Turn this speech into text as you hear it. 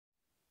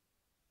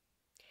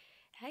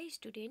Hi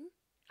student,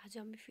 आज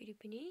हामी फेरि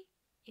पनि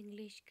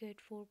English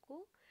grade 4 को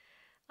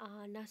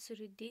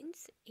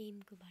Nasruddin's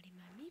aim को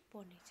बारेमा हामी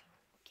पढ्ने छौं.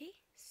 Okay,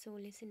 so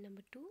lesson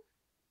number 2,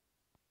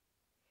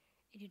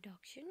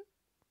 introduction.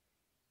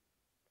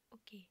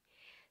 Okay,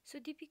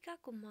 so Deepika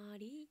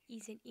Kumari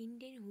is an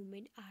Indian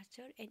woman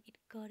archer and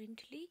it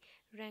currently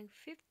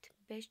ranked 5th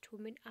best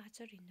woman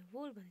archer in the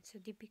world.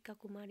 So Deepika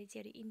Kumari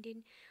चाहिँ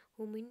Indian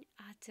woman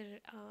archer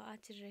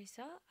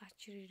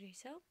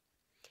रहेछ.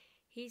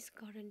 He is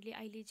currently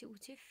अहिले चाहिँ उ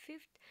चाहिँ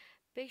 5th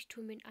best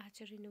woman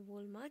archer in the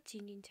world मा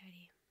चिनिन्छ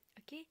अरे.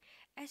 Okay,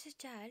 as a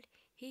child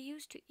he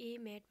used to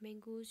aim at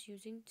mangoes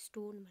using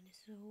stone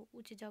भनेछ.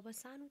 उ चाहिँ जब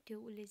सानो थियो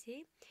उले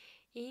चाहिँ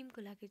एम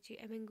को लागि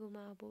चाहिँ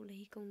mangoमा अब उले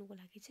हिकाउनको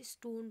लागि चाहिँ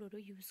स्टोनहरु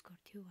युज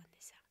गर्थ्यो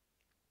भन्दैछ.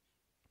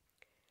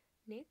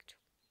 नेक्स्ट,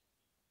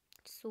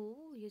 सो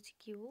यो चाहिँ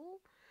के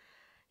हो,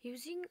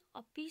 using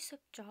a piece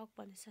of chalk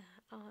भनेछ.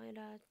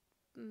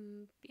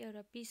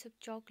 एउटा piece of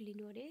chalk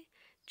लिनु अरे,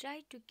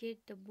 try to get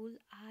the bull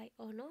eye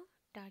on a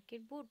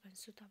target board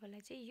भन्छ.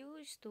 तपाईलाई चाहिँ यो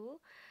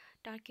यस्तो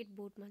टार्गेट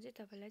बोर्डमा चाहिँ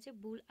तपाईलाई चाहिँ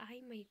बुल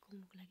आई मा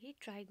हिकाउनको लागि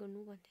ट्राई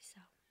गर्नु भन्दैछ.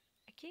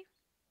 ओके,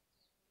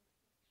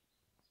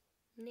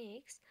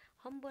 नेक्स्ट,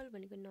 humble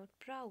भनेको not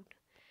proud.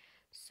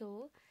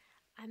 So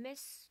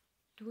MS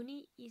Dhoni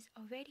is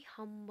a very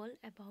humble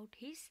about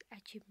his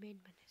achievement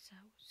भनेछ.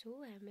 So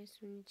MS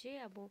Dhoni चाहिँ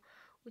अब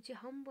उ चाहिँ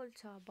humble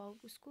छ about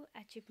उसको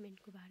achievement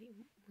को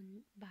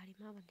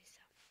बारेमा भन्दैछ.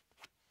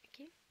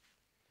 Okay,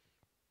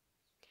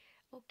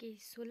 okay,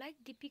 so like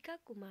Deepika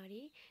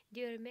Kumari,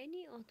 there are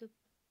many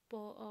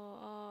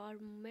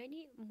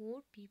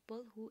more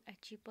people who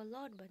achieve a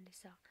lot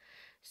भन्दैछ.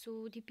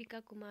 So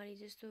Deepika Kumari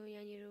जस्तो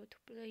यहाँनिर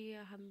थुप्रै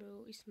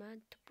हाम्रो इसमा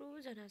थुप्रो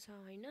जना छ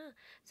हैन,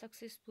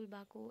 सक्सेसफुल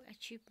भएको,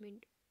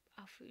 अचिभमेन्ट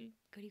आफू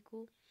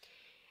गरेको,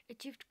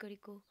 अचिभड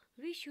गरेको.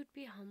 We should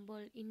be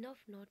humble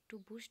enough not to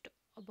boast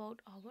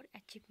about our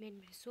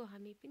achievement. So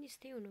हामी पनि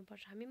यस्तै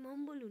हुनुपर्छ, हामी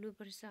हम्बल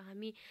हुनुपर्छ,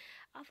 हामी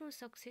आफ्नो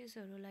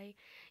सक्सेसहरुलाई,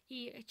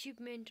 यी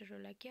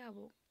अचिभमेन्टहरुलाई के अब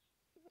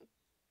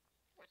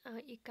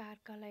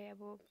एकार्कालाई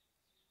अब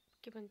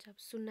के भन्छ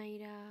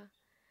सुनाइरा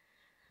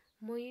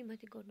मै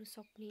माथि गर्न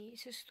सक्ने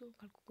यस्तो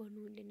खालको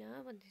गर्नु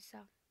हुँदैन भन्दैछ.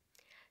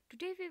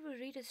 Today we will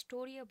read a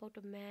story about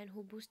a man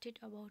who boasted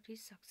about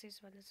his success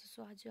भन्दैछ.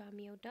 सो आज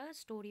हामी एउटा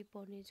स्टोरी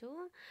पढ्ने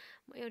छौं,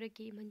 एउटा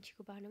के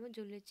मान्छेको बारेमा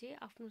जसले चाहिँ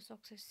आफ्नो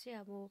सक्सेस चाहिँ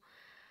अब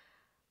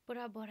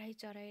पुरा बढाइ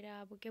चढाएर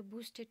अब के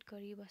बुस्टेड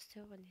गरि बस्छ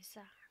भन्दैछ.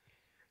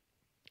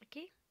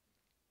 Okay,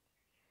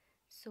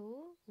 so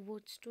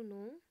words to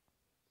know.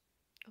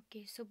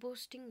 Okay, so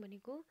boasting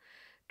भनेको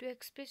to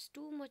express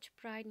too much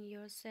pride in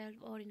yourself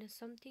or in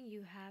something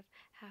you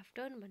have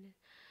done भने.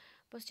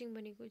 boasting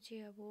भनेको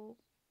चाहिँ अब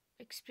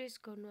एक्सप्रेस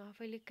गर्नु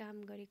आफैले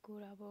काम गरेको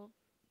र अब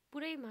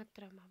पुरै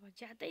मात्रामा अब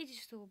ज्यादै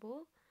जस्तो अब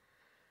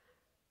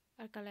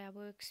अर्कालाई अब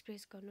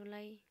एक्सप्रेस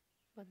गर्नुलाई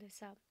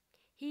भन्दैछ.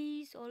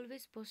 He is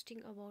always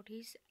boasting about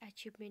his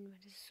achievement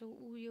भन्दैछ. सो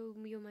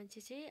यो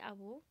मान्छे चाहिँ अब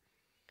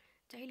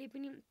जहिले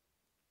पनि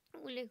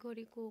उले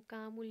गरेको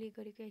काम, उले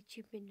गरेको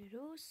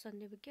अचिभमेन्टहरु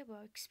सन्दर्भ के अब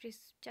एक्सप्रेस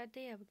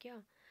ज्यादै अब के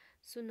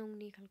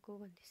सुनाउने खालको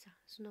भन्दैछ,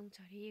 सुनाउँछ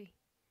अरे.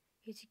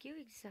 यो चाहिँ के हो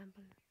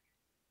example.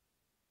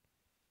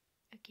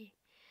 Okay,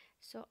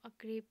 so a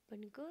grape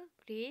भनेको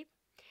grape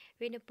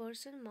when a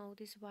person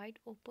mouth is wide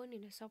open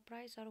in a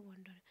surprise or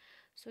wonder.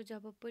 so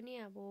जब पनि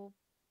अब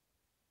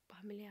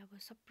हामीले अब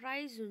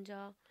सरप्राइज हुन्छ,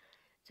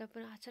 जब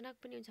पनि अचानक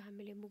पनि हुन्छ,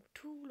 हामीले मुख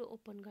ठुलो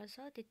ओपन गर्छ,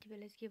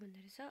 त्यतिबेला के भन्दो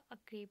रहेछ, a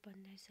grape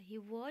भन्दो रहेछ. He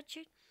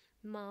watched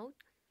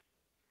mouth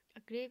a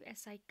grape as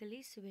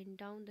cyclist went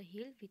down the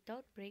hill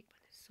without brake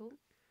भन्दैछ. सो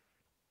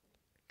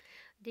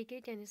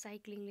देखे त्यहाँ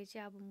साइक्लिङले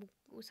चाहिँ अब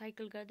मुख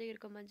साइकल गर्दै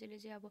गरेको मान्छेले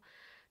चाहिँ अब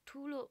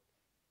ठुलो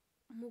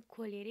मुख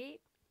खोले रे,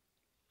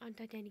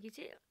 अन्त त्यहाँदेखि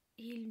चाहिँ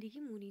हिलदेखि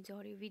मुनि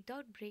झर्यो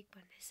विदाउट ब्रेक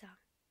भन्दैछ.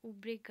 उ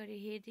ब्रेक गरे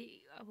हेर्दै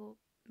अब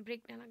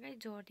ब्रेक नलगाइ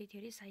झर्दै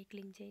थियो रे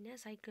साइक्लिङ चाहिँ हैन,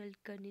 साइकल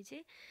गर्ने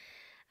चाहिँ.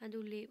 अन्त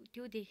उले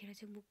त्यो देखेर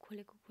चाहिँ मुख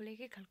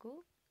खोलेकै खालको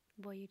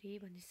भयो रे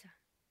भन्दैछ.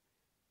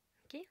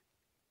 ओके,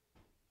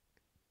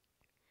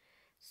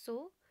 सो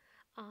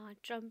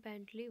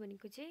ट्रम्पेन्टली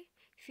भनेको चाहिँ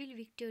फिल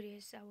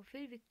भिक्टोरियस, अब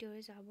फिल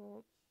भिक्टोरियस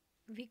अब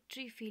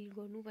भिक्ट्री फिल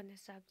गर्नु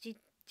भन्दैछ, अब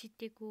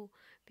जितेको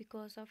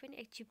बिकज अफ एन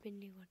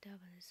अचिभमेन्टले गर्दा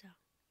भन्दैछ.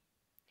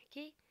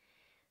 ओके,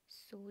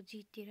 सो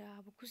जितेर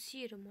अब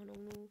खुसीहरु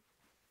मनाउनु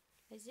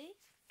चाहिँ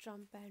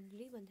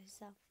ट्रम्पेन्टली भन्दैछ.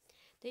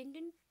 The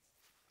Indian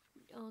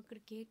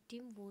cricket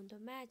team won the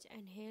match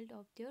and held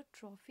up their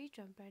trophy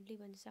triumphantly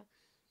भन्दैछ.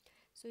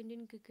 सो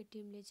इन्डियन क्रिकेट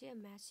टिमले चाहिँ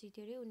म्याच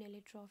जित्यो रे,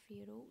 उनीहरुले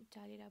ट्रफीहरु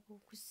उचालेर अब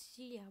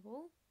खुसी अब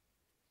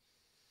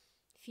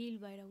फिल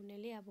भएर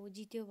उनीहरुले अब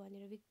जित्यो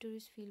भनेर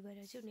भिक्टोरियस फिल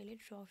भएर चाहिँ उनीहरुले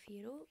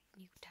ट्रफीहरु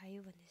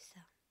उठायो भन्दैछ.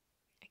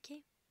 Okay,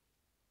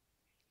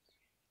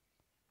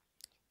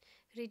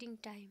 reading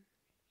time.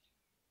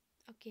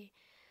 Okay,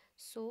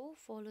 so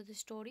follow the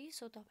story.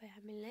 So तपाई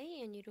हामीलाई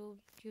यहाँनिर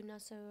यो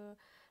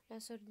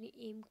नसरुद्दिन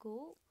एमको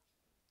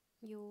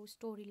यो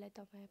स्टोरीलाई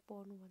तपाई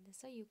पढ्नु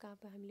भन्दैछ. यो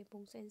कहाँ हामीले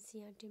पाउँछ,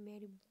 एनसीईआरटी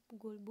मेरी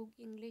गोल्ड बुक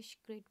इंग्लिश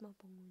ग्रेडमा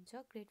पाउनुहुन्छ,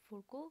 ग्रेड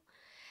 4 को.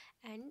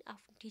 एन्ड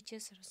आफ्नो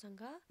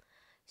टिचर्सहरुसँग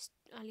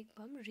अलिक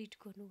भम रिड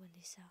गर्नु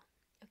भन्दैछ.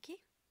 Okay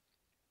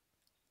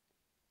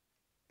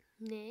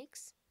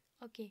next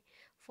okay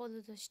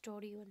follow the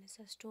story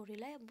भनेछ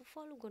स्टोरीलाई अब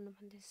फलो गर्नु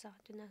भन्दैछ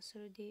त्यो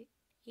नासरुद्दिन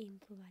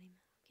एमको बारेमा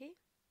ओके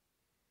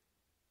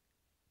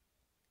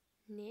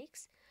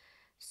नेक्स्ट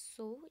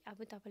सो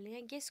अब तपाईँले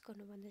यहाँ गेस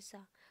गर्नु भन्दैछ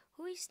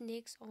हु इज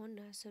नेक्स्ट अन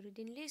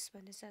नासरुद्दिन लिस्ट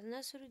भन्दैछ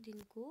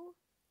नासरुद्दिनको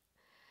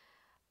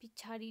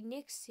पछाडि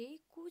नेक्स्ट चाहिँ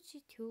को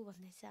चाहिँ थियो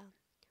भन्दैछ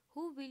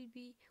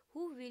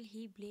हु विल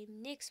हि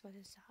ब्लेम नेक्स्ट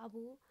भन्दैछ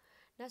अब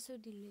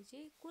नासरुद्दिनले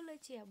चाहिँ कसलाई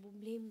चाहिँ अब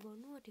ब्लेम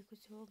गर्नु आँटेको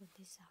छ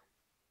भन्दैछ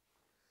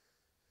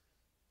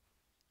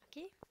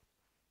okay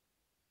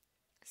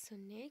so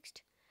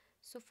next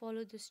so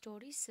follow the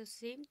story so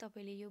same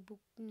तपाईँले यो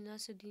बुक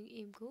नासरुद्दिन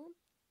एमको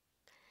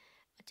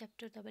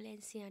च्याप्टर तपाईँले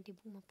एनसिईआरटी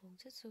बुकमा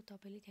पाउँछ सो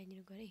तपाईँले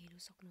त्यहाँनिर गएर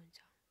हेर्न सक्नुहुन्छ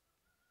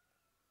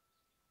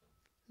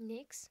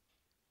next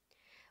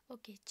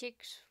okay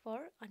checks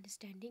for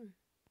understanding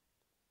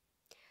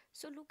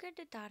so look at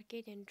the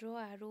target and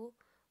draw arrow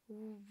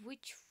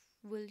which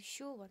will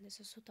so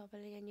भन्दैछ सो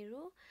तपाईँले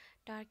यहाँनिर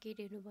टार्गेट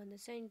हेर्नु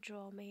भन्दैछ एन्ड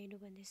ड्रमा हेर्नु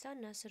भन्दैछ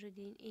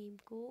नासरुद्दिन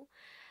एमको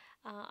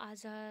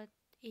आजाद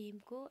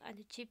एमको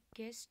अनि चिफ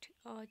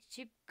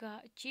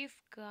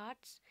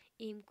गार्ड्स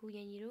एमको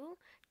यहाँनिर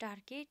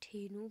टार्गेट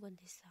हेर्नु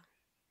भन्दैछ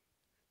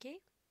ओके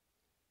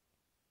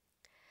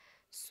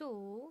सो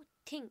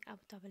थिङ्क अब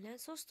तपाईँलाई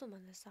सोच्नु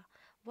भन्दैछ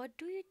what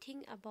do you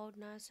think about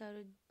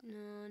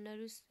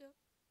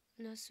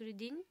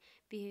नसरुद्दिन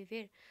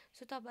behaviour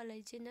so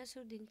तपाईँलाई चाहिँ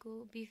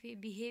नसरुद्दिनको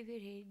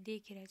बिहेभियर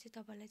देखेर चाहिँ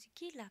तपाईँलाई चाहिँ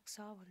के लाग्छ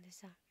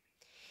भन्दैछ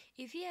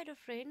if you had a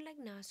friend like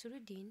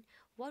नासरुद्दिन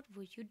what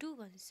would you do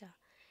भन्दैछ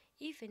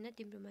इफ होइन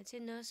तिम्रोमा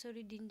चाहिँ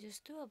नसरुद्दिन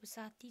जस्तो अब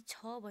साथी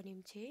छ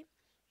भने चाहिँ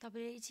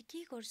तपाईँले चाहिँ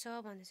के गर्छ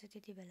भन्दैछ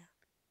त्यति बेला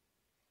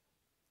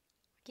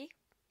ओके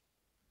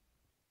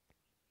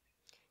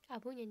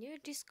अब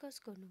यहाँनिर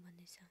डिस्कस गर्नु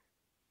भन्दैछ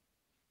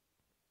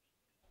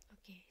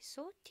okay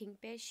so think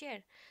pair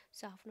share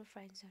so आफ्नो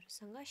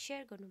फ्रेन्ड्सहरूसँग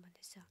सेयर गर्नु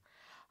भन्दैछ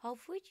how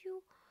would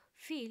you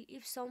feel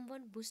if some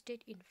one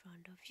busted in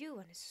front of you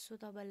भनेछ सो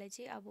तपाईँलाई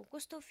चाहिँ अब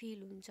कस्तो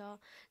फिल हुन्छ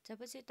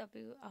जब चाहिँ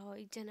तपाईँ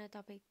एकजना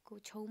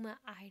तपाईँको छेउमा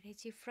आएर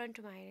चाहिँ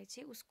फ्रन्टमा आएर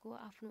चाहिँ उसको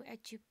आफ्नो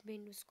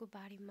एचिभमेन्ट उसको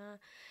बारेमा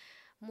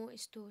म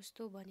यस्तो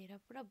यस्तो भनेर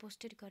पुरा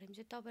बोस्टेड गऱ्यो भने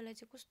चाहिँ तपाईँलाई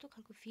चाहिँ कस्तो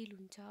खालको फिल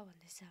हुन्छ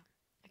भन्दैछ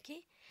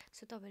ओके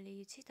सो तपाईँले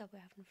यो चाहिँ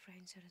तपाईँ आफ्नो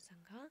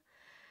फ्रेन्ड्सहरूसँग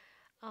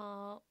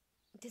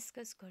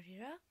डिस्कस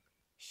गरेर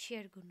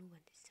सेयर गर्नु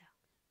भन्दैछ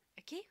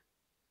ओके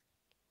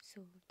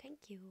सो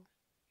थ्याङ्क यू